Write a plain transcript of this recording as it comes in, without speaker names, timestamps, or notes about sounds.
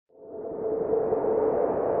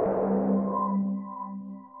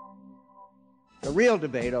A real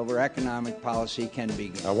debate over economic policy can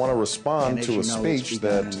begin. I want to respond to a speech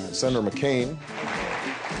that Senator McCain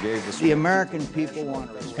gave this week. The American people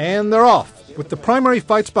want to... And they're off. With the primary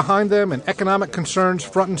fights behind them and economic concerns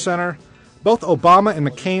front and center, both Obama and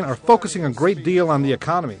McCain are focusing a great deal on the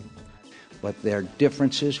economy. But their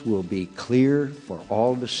differences will be clear for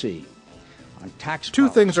all to see. On tax Two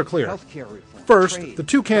policy, things are clear. healthcare reform, First, trade, the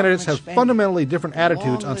two candidates have spending, fundamentally different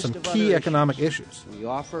attitudes long on list some of key other economic issues. We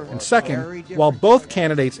offer And a second, very different while both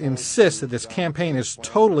candidates insist that this campaign is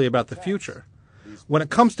totally about the future, when it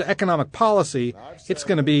comes to economic policy, it's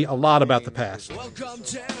going to be a lot about the past.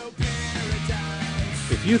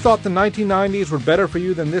 If you thought the 1990s were better for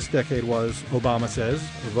you than this decade was, Obama says,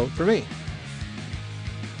 vote for me.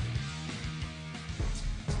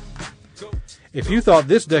 If you thought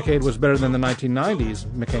this decade was better than the 1990s,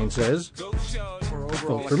 McCain says,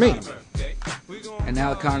 vote for me. And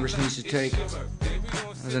now Congress needs to take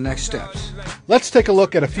the next steps. Let's take a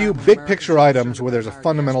look at a few big-picture items where there's a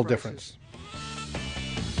fundamental difference.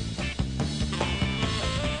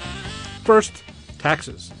 First,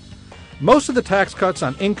 taxes. Most of the tax cuts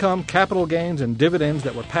on income, capital gains, and dividends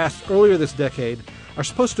that were passed earlier this decade are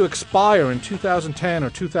supposed to expire in 2010 or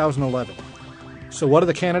 2011. So what do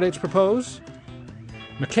the candidates propose?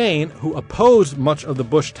 McCain, who opposed much of the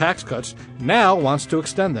Bush tax cuts, now wants to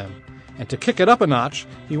extend them. And to kick it up a notch,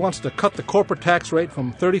 he wants to cut the corporate tax rate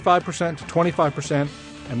from 35% to 25%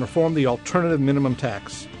 and reform the alternative minimum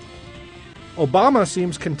tax. Obama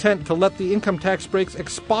seems content to let the income tax breaks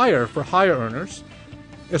expire for higher earners,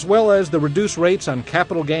 as well as the reduced rates on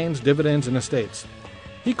capital gains, dividends, and estates.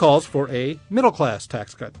 He calls for a middle-class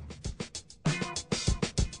tax cut.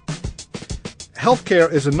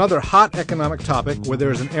 Healthcare is another hot economic topic where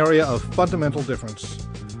there is an area of fundamental difference.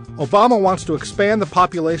 Obama wants to expand the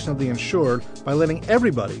population of the insured by letting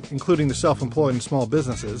everybody, including the self-employed and small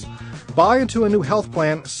businesses, buy into a new health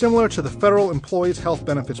plan similar to the Federal Employees Health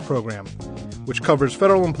Benefits Program, which covers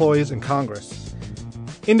federal employees and Congress.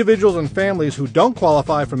 Individuals and families who don't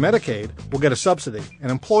qualify for Medicaid will get a subsidy, and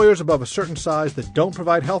employers above a certain size that don't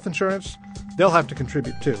provide health insurance, they'll have to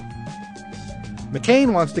contribute too.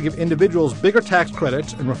 McCain wants to give individuals bigger tax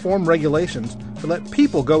credits and reform regulations to let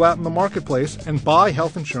people go out in the marketplace and buy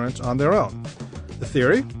health insurance on their own. The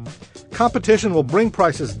theory? Competition will bring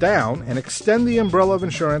prices down and extend the umbrella of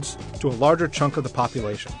insurance to a larger chunk of the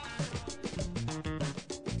population.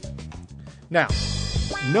 Now,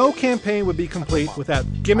 no campaign would be complete without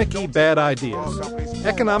gimmicky bad ideas.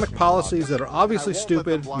 Economic policies that are obviously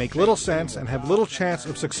stupid, make little sense, and have little chance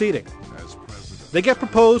of succeeding. They get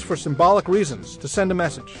proposed for symbolic reasons, to send a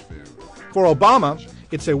message. For Obama,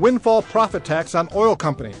 it's a windfall profit tax on oil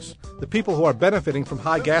companies, the people who are benefiting from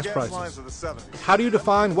high gas prices. How do you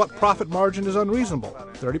define what profit margin is unreasonable?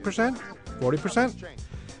 30%? 40%?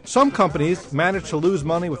 Some companies manage to lose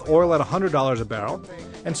money with oil at $100 a barrel,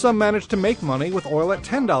 and some manage to make money with oil at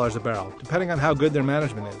 $10 a barrel, depending on how good their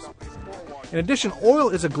management is. In addition, oil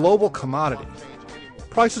is a global commodity.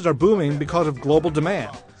 Prices are booming because of global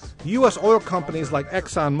demand. U.S. oil companies like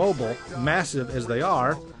ExxonMobil, massive as they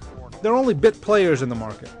are, they're only bit players in the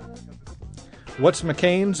market. What's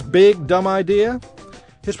McCain's big, dumb idea?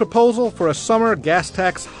 His proposal for a summer gas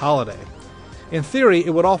tax holiday. In theory,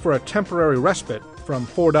 it would offer a temporary respite from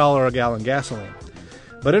 $4 a gallon gasoline.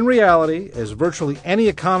 But in reality, as virtually any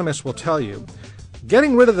economist will tell you,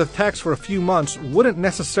 getting rid of the tax for a few months wouldn't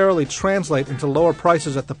necessarily translate into lower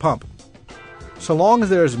prices at the pump. So long as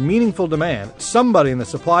there is meaningful demand, somebody in the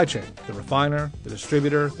supply chain, the refiner, the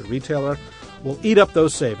distributor, the retailer, will eat up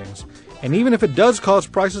those savings. And even if it does cause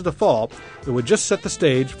prices to fall, it would just set the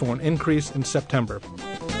stage for an increase in September.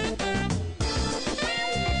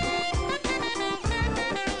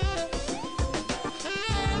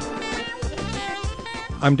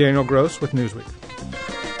 I'm Daniel Gross with Newsweek.